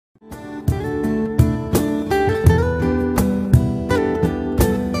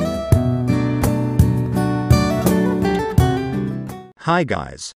Hi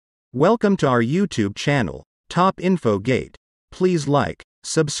guys. Welcome to our YouTube channel, Topinfogate. Please like,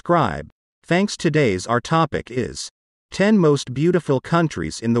 subscribe. Thanks. Our topic is 10 most beautiful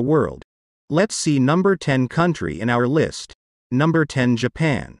countries in the world. Let's see number 10 country in our list. Number 10,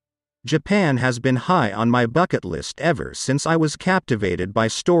 Japan. Japan has been high on my bucket list ever since I was captivated by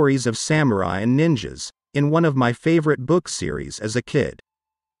stories of samurai and ninjas in one of my favorite book series as a kid.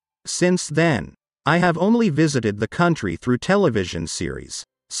 Since then, I have only visited the country through television series,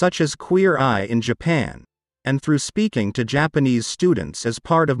 such as Queer Eye in Japan, and through speaking to Japanese students as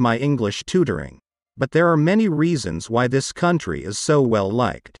part of my English tutoring. But there are many reasons why this country is so well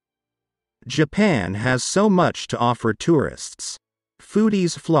liked. Japan has so much to offer tourists.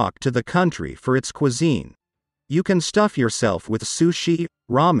 Foodies flock to the country for its cuisine. You can stuff yourself with sushi,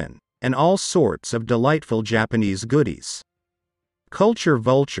 ramen, and all sorts of delightful Japanese goodies. Culture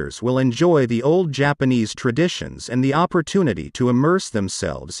vultures will enjoy the old Japanese traditions and the opportunity to immerse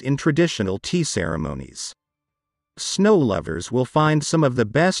themselves in traditional tea ceremonies. Snow lovers will find some of the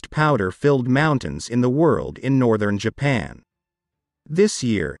best powder-filled mountains in the world in northern Japan. This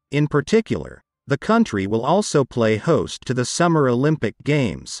year, in particular, the country will also play host to the Summer Olympic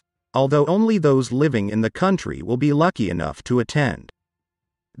Games, although only those living in the country will be lucky enough to attend.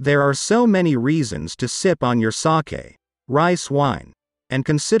 There are so many reasons to sip on your sake, rice wine, and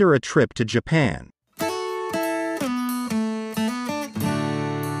consider a trip to Japan.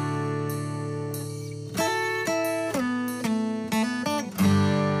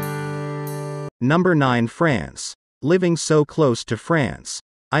 Number 9, France. Living so close to France,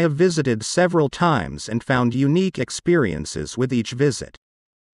 I have visited several times and found unique experiences with each visit.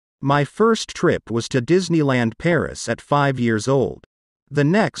 My first trip was to Disneyland Paris at 5 years old. The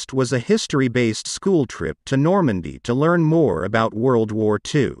next was a history-based school trip to Normandy to learn more about World War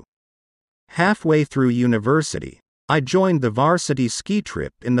II. Halfway through university, I joined the varsity ski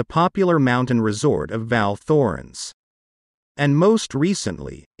trip in the popular mountain resort of Val Thorens. And most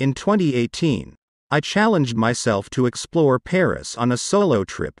recently, in 2018, I challenged myself to explore Paris on a solo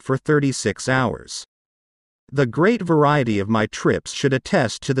trip for 36 hours. The great variety of my trips should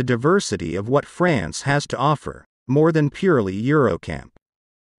attest to the diversity of what France has to offer, more than purely Eurocamp.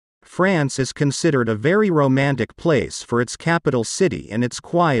 France is considered a very romantic place for its capital city and its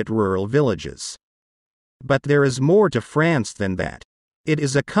quiet rural villages. But there is more to France than that. It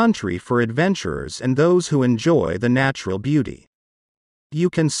is a country for adventurers and those who enjoy the natural beauty. You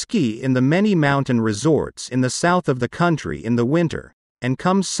can ski in the many mountain resorts in the south of the country in the winter, and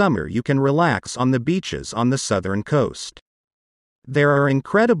come summer you can relax on the beaches on the southern coast. There are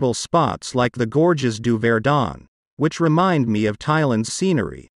incredible spots like the Gorges du Verdon, which remind me of Thailand's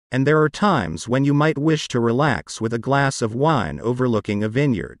scenery, and there are times when you might wish to relax with a glass of wine overlooking a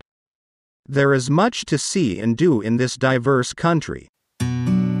vineyard. There is much to see and do in this diverse country.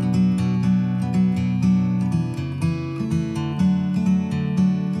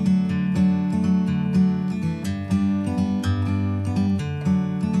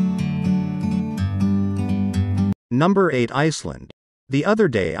 Number 8, Iceland. The other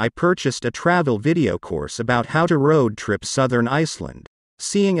day I purchased a travel video course about how to road trip southern Iceland,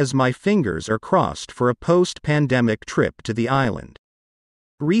 seeing as my fingers are crossed for a post-pandemic trip to the island.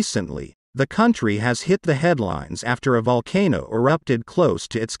 Recently, the country has hit the headlines after a volcano erupted close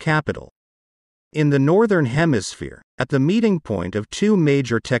to its capital. In the northern hemisphere, at the meeting point of two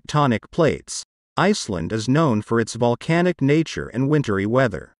major tectonic plates, Iceland is known for its volcanic nature and wintry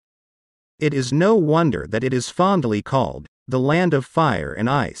weather. It is no wonder that it is fondly called the land of fire and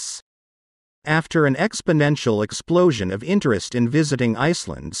ice. After an exponential explosion of interest in visiting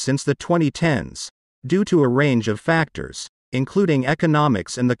Iceland since the 2010s, due to a range of factors, including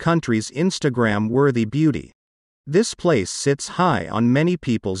economics and the country's Instagram-worthy beauty, this place sits high on many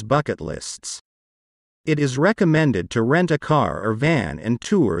people's bucket lists. It is recommended to rent a car or van and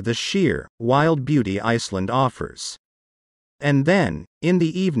tour the sheer, wild beauty Iceland offers. And then, in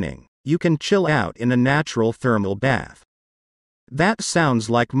the evening, you can chill out in a natural thermal bath. That sounds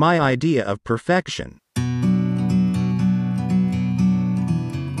like my idea of perfection.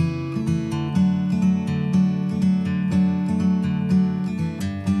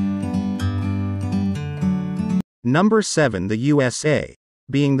 Number 7, the USA.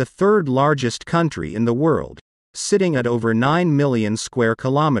 Being the third largest country in the world, sitting at over 9 million square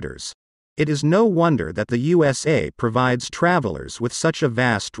kilometers, it is no wonder that the USA provides travelers with such a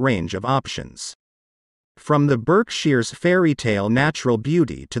vast range of options. From the Berkshire's fairy tale natural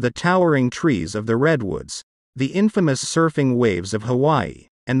beauty to the towering trees of the redwoods, the infamous surfing waves of Hawaii,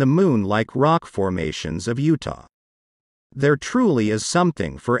 and the moon-like rock formations of Utah. There truly is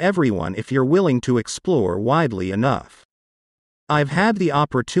something for everyone if you're willing to explore widely enough. I've had the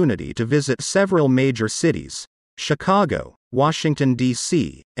opportunity to visit several major cities, Chicago, Washington,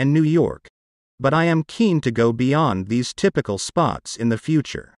 D.C., and New York, but I am keen to go beyond these typical spots in the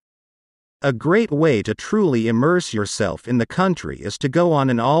future. A great way to truly immerse yourself in the country is to go on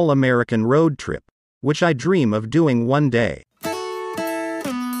an all-American road trip, which I dream of doing one day.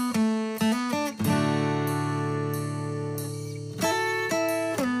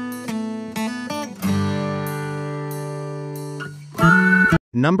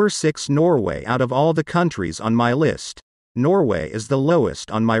 Number 6. Norway. Out of all the countries on my list, Norway is the lowest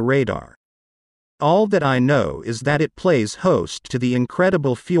on my radar. All that I know is that it plays host to the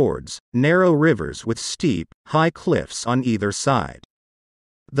incredible fjords, narrow rivers with steep, high cliffs on either side.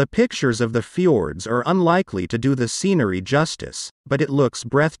 The pictures of the fjords are unlikely to do the scenery justice, but it looks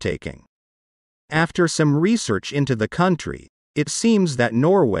breathtaking. After some research into the country, it seems that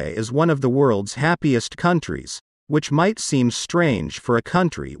Norway is one of the world's happiest countries, which might seem strange for a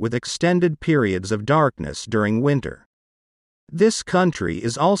country with extended periods of darkness during winter. This country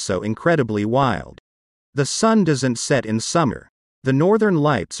is also incredibly wild. The sun doesn't set in summer, the northern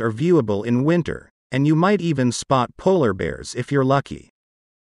lights are viewable in winter, and you might even spot polar bears if you're lucky.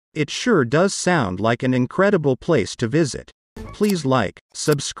 It sure does sound like an incredible place to visit. Please like,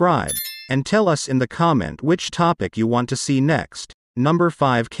 subscribe, and tell us in the comment which topic you want to see next. Number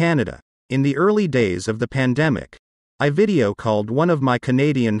 5. Canada. In the early days of the pandemic, I video called one of my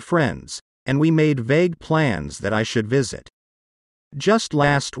Canadian friends, and we made vague plans that I should visit. Just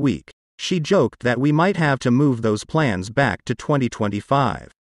last week, she joked that we might have to move those plans back to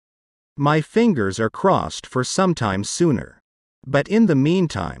 2025. My fingers are crossed for sometime sooner. But in the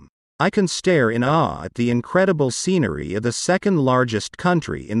meantime, I can stare in awe at the incredible scenery of the second largest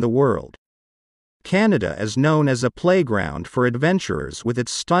country in the world. Canada is known as a playground for adventurers with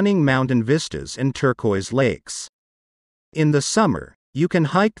its stunning mountain vistas and turquoise lakes. In the summer, you can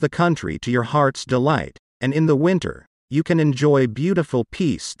hike the country to your heart's delight, and in the winter, you can enjoy beautiful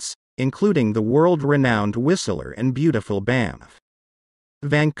pistes, including the world-renowned Whistler and beautiful Banff.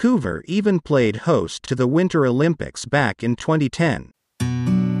 Vancouver even played host to the Winter Olympics back in 2010.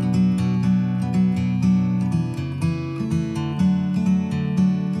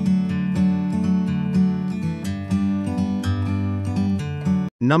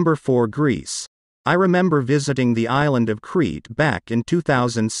 Number 4. Greece. I remember visiting the island of Crete back in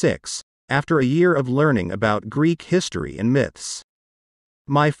 2006, after a year of learning about Greek history and myths.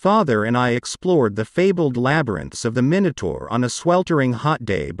 My father and I explored the fabled labyrinths of the Minotaur on a sweltering hot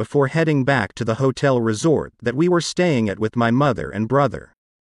day before heading back to the hotel resort that we were staying at with my mother and brother.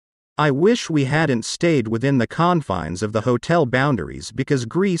 I wish we hadn't stayed within the confines of the hotel boundaries because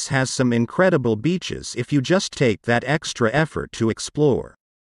Greece has some incredible beaches if you just take that extra effort to explore.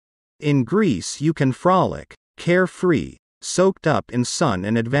 In Greece you can frolic, carefree, soaked up in sun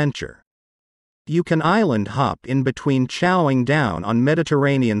and adventure. You can island hop in between chowing down on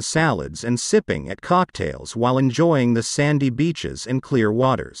Mediterranean salads and sipping at cocktails while enjoying the sandy beaches and clear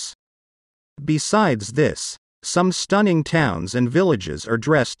waters. Besides this, some stunning towns and villages are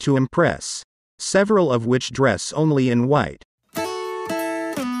dressed to impress, several of which dress only in white.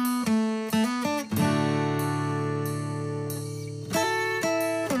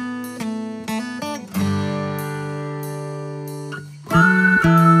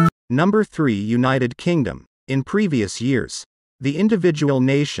 Number 3. United Kingdom. In previous years, the individual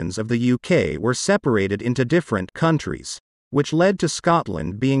nations of the UK were separated into different countries, which led to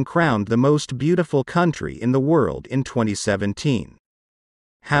Scotland being crowned the most beautiful country in the world in 2017.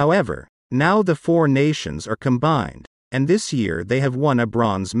 However, now the 4 nations are combined, and this year they have won a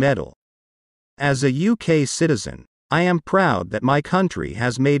bronze medal. As a UK citizen, I am proud that my country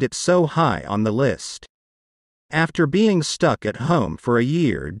has made it so high on the list. After being stuck at home for a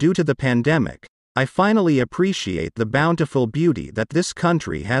year due to the pandemic, I finally appreciate the bountiful beauty that this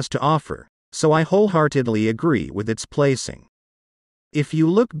country has to offer, so I wholeheartedly agree with its placing. If you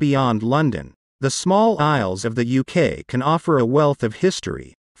look beyond London, the small isles of the UK can offer a wealth of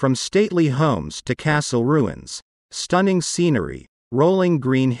history, from stately homes to castle ruins, stunning scenery, rolling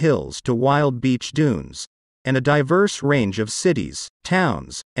green hills to wild beach dunes, and a diverse range of cities,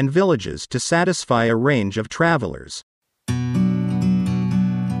 towns, and villages to satisfy a range of travelers.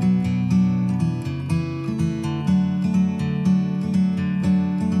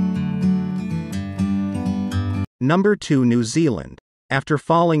 Number 2. New Zealand. After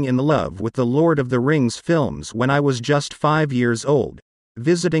falling in love with the Lord of the Rings films when I was just 5 years old,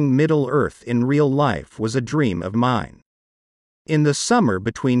 visiting Middle-earth in real life was a dream of mine. In the summer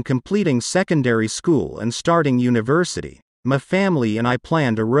between completing secondary school and starting university, my family and I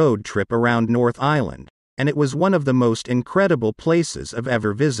planned a road trip around North Island, and it was one of the most incredible places I've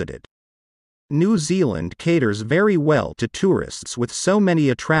ever visited. New Zealand caters very well to tourists with so many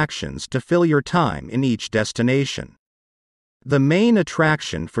attractions to fill your time in each destination. The main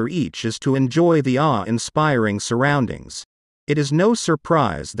attraction for each is to enjoy the awe-inspiring surroundings. It is no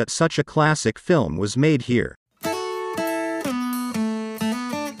surprise that such a classic film was made here.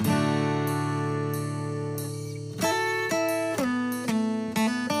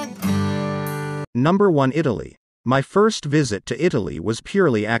 Number 1. Italy. My first visit to Italy was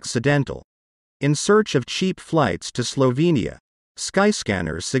purely accidental. In search of cheap flights to Slovenia,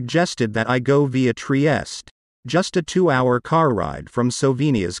 Skyscanner suggested that I go via Trieste, just a 2-hour car ride from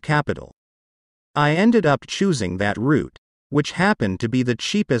Slovenia's capital. I ended up choosing that route, which happened to be the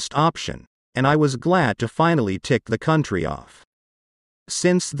cheapest option, and I was glad to finally tick the country off.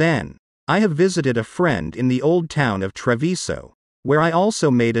 Since then, I have visited a friend in the old town of Treviso, where I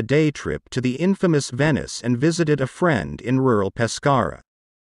also made a day trip to the infamous Venice and visited a friend in rural Pescara.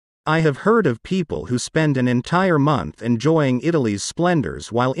 I have heard of people who spend an entire month enjoying Italy's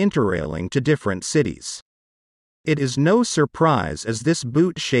splendors while interrailing to different cities. It is no surprise, as this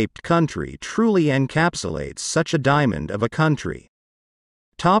boot-shaped country truly encapsulates such a diamond of a country.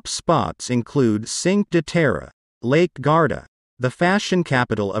 Top spots include Cinque de Terre, Lake Garda, the fashion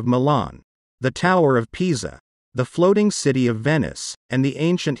capital of Milan, the Tower of Pisa, the floating city of Venice, and the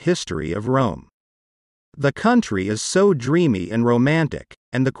ancient history of Rome. The country is so dreamy and romantic,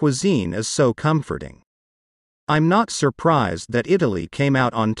 and the cuisine is so comforting. I'm not surprised that Italy came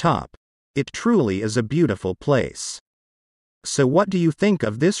out on top. It truly is a beautiful place. So what do you think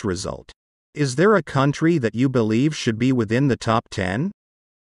of this result? Is there a country that you believe should be within the top 10?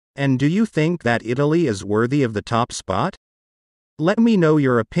 And do you think that Italy is worthy of the top spot? Let me know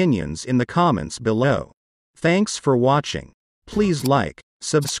your opinions in the comments below. Thanks for watching. Please like,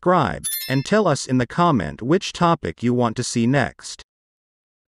 subscribe, and tell us in the comment which topic you want to see next.